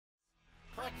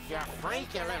your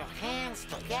freaky little hands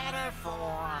together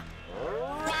for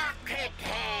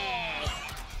RawkIt-Hed!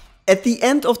 At the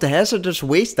end of the hazardous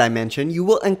waste dimension, you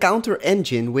will encounter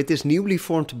N.Gin with his newly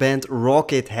formed band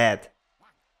RawkIt-Hed.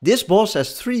 This boss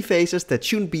has 3 phases that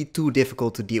shouldn't be too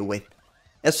difficult to deal with.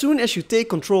 As soon as you take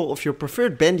control of your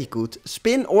preferred bandicoot,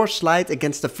 spin or slide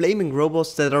against the flaming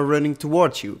robots that are running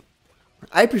towards you.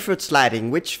 I preferred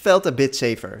sliding, which felt a bit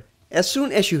safer. As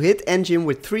soon as you hit N.Gin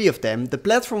with 3 of them, the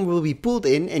platform will be pulled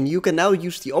in and you can now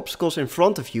use the obstacles in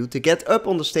front of you to get up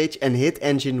on the stage and hit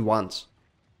N.Gin once.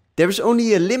 There is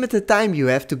only a limited time you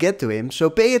have to get to him, so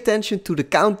pay attention to the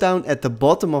countdown at the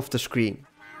bottom of the screen.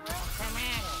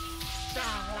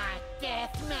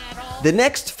 The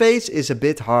next phase is a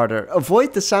bit harder.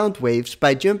 Avoid the sound waves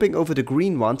by jumping over the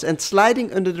green ones and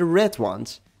sliding under the red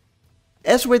ones.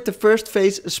 As with the first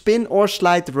phase, spin or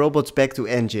slide the robots back to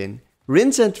N.Gin.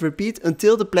 Rinse and repeat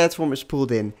until the platform is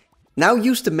pulled in. Now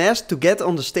use the mask to get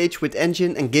on the stage with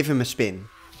N.Gin and give him a spin.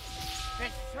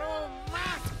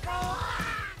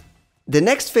 The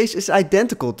next phase is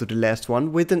identical to the last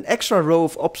one with an extra row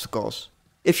of obstacles.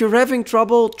 If you're having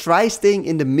trouble, try staying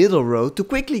in the middle row to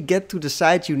quickly get to the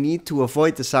side you need to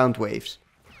avoid the sound waves.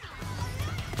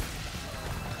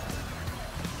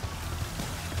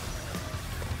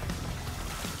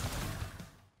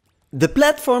 The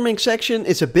platforming section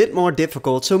is a bit more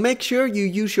difficult, so make sure you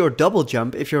use your double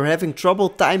jump if you're having trouble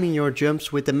timing your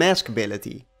jumps with the mask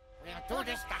ability. We'll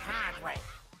do this the hard way.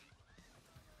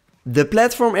 The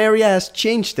platform area has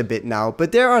changed a bit now,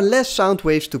 but there are less sound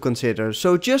waves to consider,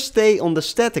 so just stay on the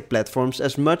static platforms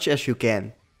as much as you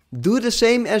can. Do the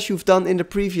same as you've done in the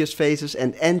previous phases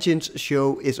and N.Gin's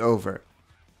show is over.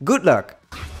 Good luck!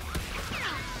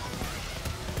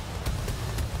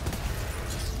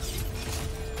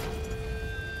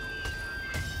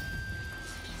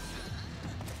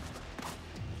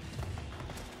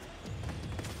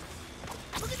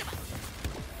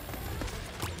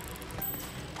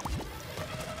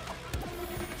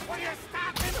 Will you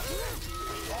stop it?